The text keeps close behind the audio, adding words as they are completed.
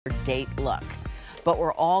date look, but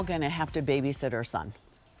we're all going to have to babysit our son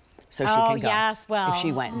so she can go. Oh yes, well, if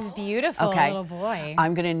she wins. He's beautiful, little boy.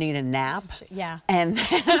 I'm going to need a nap. Yeah. And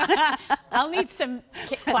I'll need some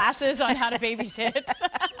classes on how to babysit.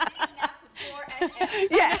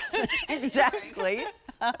 Yes, exactly.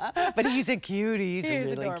 But he's a cutie. He's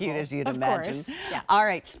really adorable. cute, as you'd of imagine. Course. Yeah. All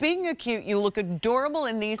right, speaking of cute, you look adorable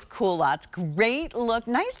in these culottes. Great look.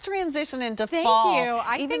 Nice transition into fall. Thank you.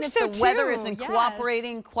 I Even think if so the weather too. isn't Yes.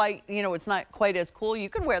 cooperating quite, you know, it's not quite as cool, you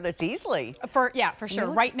could wear this easily. For sure.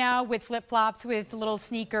 Right now with flip-flops, with little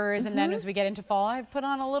sneakers, and then as we get into fall, I put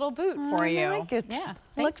on a little boot for you. I like it. Yeah.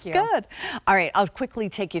 Looks good. All right, I'll quickly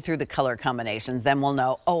take you through the color combinations, then we'll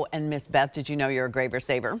know. Oh, and Miss Beth, did you know you're a Graver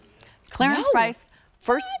Saver? Clearance price.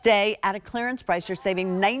 First day at a clearance price, you're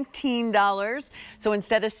saving $19. So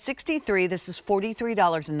instead of $63, this is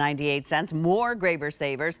 $43.98. More Graver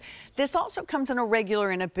Savers. This also comes in a regular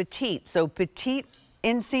and a petite. So petite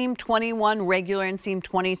inseam 21, regular inseam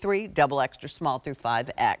 23, double extra small through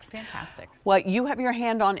 5X. Fantastic. What you have your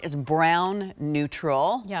hand on is brown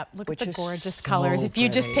neutral. Yep, look at the gorgeous so colors. If you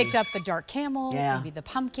just pretty. picked up the dark camel, Yeah. maybe the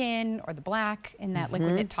pumpkin or the black in that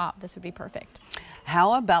liquid knit top, this would be perfect.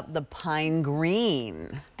 How about the pine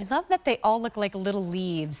green? I love that they all look like little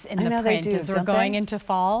leaves in the they print do, as we're don't going they? into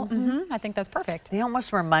fall. I think that's perfect. They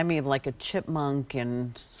almost remind me of like a chipmunk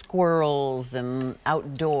and squirrels and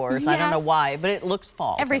outdoors. I don't know Yes. why, but it looks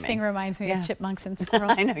fall. Everything to me. reminds me of chipmunks and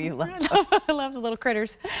squirrels. I know you love those. I love the little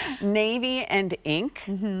critters. Navy and ink.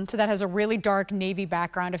 So that has a really dark navy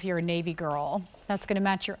background if you're a navy girl. That's going to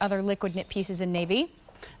match your other liquid knit pieces in navy.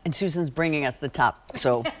 And Susan's bringing us the top,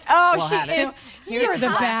 so oh, we'll she have it. is. You're the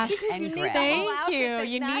best. And gray. Thank you.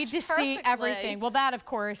 You need to see everything. Well, that of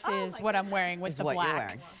course is what I'm wearing with the what you're black.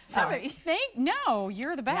 wearing. So no,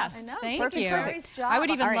 you're the best. I know. Thank Perfect, you. perfect. I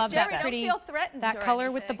would even love Jerry, that don't pretty, feel threatened that or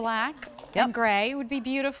color with the anything. black Yep. and gray would be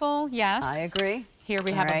beautiful. Yes. I agree. Here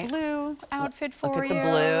we All have right. a blue outfit for Look at you. the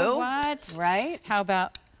blue. What? Right. How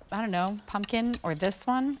about, I don't know, pumpkin or this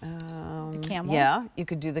one? The camel. Yeah, you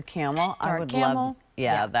could do the camel. I Dark would camel. love,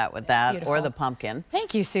 that with that, Beautiful. or the pumpkin.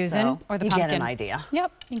 Thank you, Susan. So or the you pumpkin. get an idea.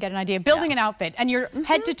 Yep, you get an idea. Building an outfit, and you're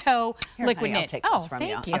head to toe Here, liquid honey, I'll knit. take Oh, those from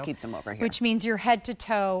thank you. you. I'll keep them over here. Which means you're head to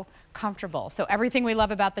toe comfortable. So everything we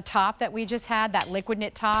love about the top that we just had, that liquid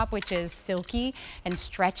knit top, which is silky and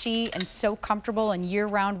stretchy and so comfortable and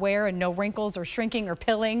year-round wear and no wrinkles or shrinking or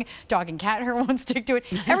pilling. Dog and cat hair won't stick to it.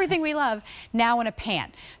 Everything we love now in a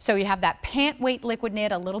pant. So you have that pant weight liquid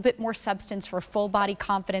knit, a little bit more substance for full body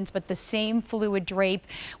confidence, but the same fluid drape,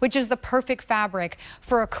 which is the perfect fabric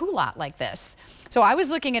for a culotte like this. So I was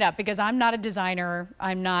looking it up because I'm not a designer,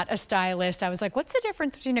 I'm not a stylist. I was like, what's the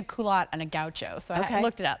difference between a culotte and a gaucho? So I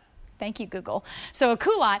looked it up. Thank you, Google. So a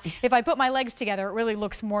culotte, if I put my legs together, it really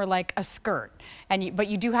looks more like a skirt. But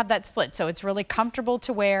you do have that split, so it's really comfortable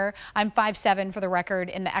to wear. I'm 5'7" for the record,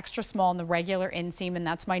 in the extra small and the regular inseam, and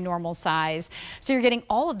that's my normal size. So you're getting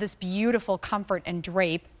all of this beautiful comfort and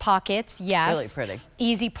drape. Pockets, yes. Really pretty.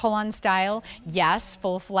 Easy pull-on style, yes.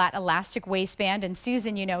 Full flat elastic waistband, and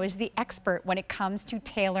Susan, you know, is the expert when it comes to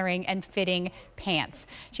tailoring and fitting pants.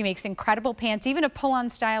 She makes incredible pants. Even a pull-on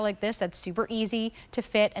style like this that's super easy to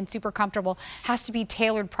fit and super comfortable has to be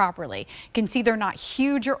tailored properly. You can see they're not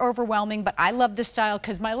huge or overwhelming, but I love this style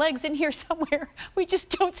because my leg's in here somewhere. We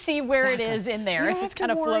just don't see where it is in there. It's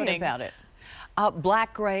kind of floating. About it.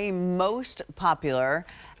 Black gray, most popular,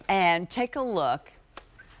 and take a look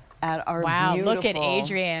at our beautiful. Look at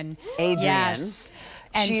Adrienne. Yes.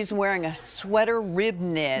 And she's wearing a sweater rib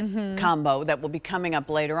knit combo that will be coming up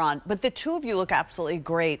later on. But the two of you look absolutely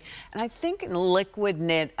great. And I think in liquid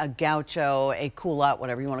knit, a gaucho, a culotte,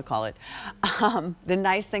 whatever you want to call it, the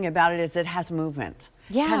nice thing about it is it has movement.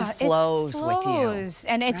 Yeah, kind of flows it with flows. you.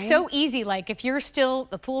 And it's so easy. Like if you're still,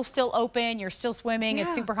 the pool's still open, you're still swimming,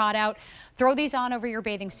 it's super hot out, throw these on over your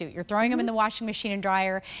bathing suit. You're throwing them in the washing machine and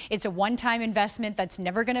dryer. It's a one-time investment that's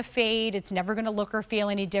never going to fade. It's never going to look or feel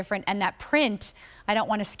any different. And that print, I don't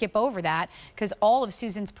want to skip over that because all of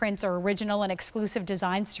Susan's prints are original and exclusive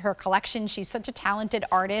designs to her collection. She's such a talented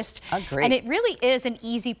artist. Agreed. And it really is an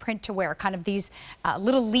easy print to wear, kind of these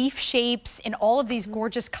little leaf shapes in all of these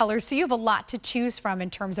gorgeous colors. So you have a lot to choose from in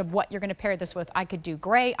terms of what you're going to pair this with. I could do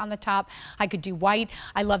gray on the top. I could do white.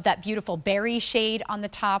 I love that beautiful berry shade on the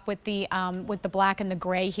top with the black and the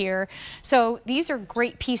gray here. So these are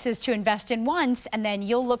great pieces to invest in once, and then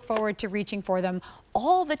you'll look forward to reaching for them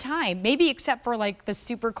all the time, maybe except for like the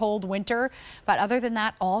super cold winter. But other than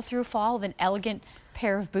that, all through fall with an elegant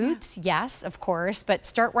pair of boots. Yes, of course, but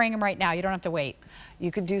start wearing them right now. You don't have to wait. You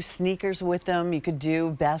could do sneakers with them. You could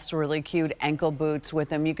do Beth's really cute ankle boots with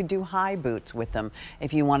them. You could do high boots with them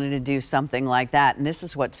if you wanted to do something like that. And this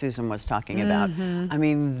is what Susan was talking about. I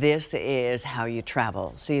mean, this is how you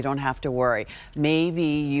travel, so you don't have to worry. Maybe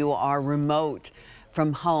you are remote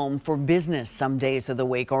from home for business some days of the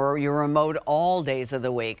week, or you're remote all days of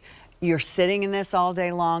the week. You're sitting in this all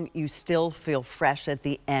day long, you still feel fresh at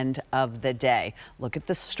the end of the day. Look at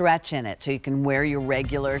the stretch in it so you can wear your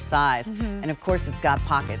regular size. And of course it's got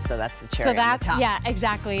pockets, so that's the cherry on the top. Yeah,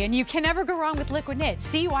 exactly. And you can never go wrong with liquid knit.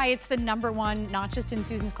 See why it's the #1, not just in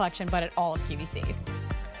Susan's collection, but at all of QVC.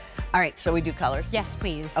 All right, so we do colors? Yes,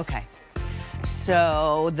 please. Okay.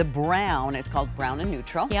 So the brown, it's called brown and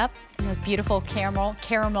neutral. Yep, and those beautiful caramel.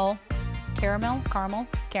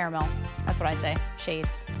 That's what I say,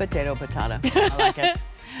 shades. Potato. I like it.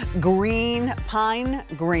 Green, pine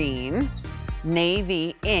green,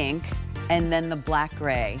 navy ink, and then the black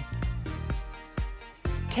gray.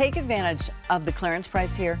 Take advantage of the clearance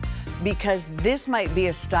price here, because this might be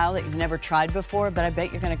a style that you've never tried before, but I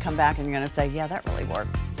bet you're gonna come back and you're gonna say, yeah, that really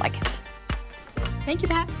worked. Like it. Thank you,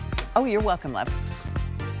 Pat. Oh, you're welcome, love.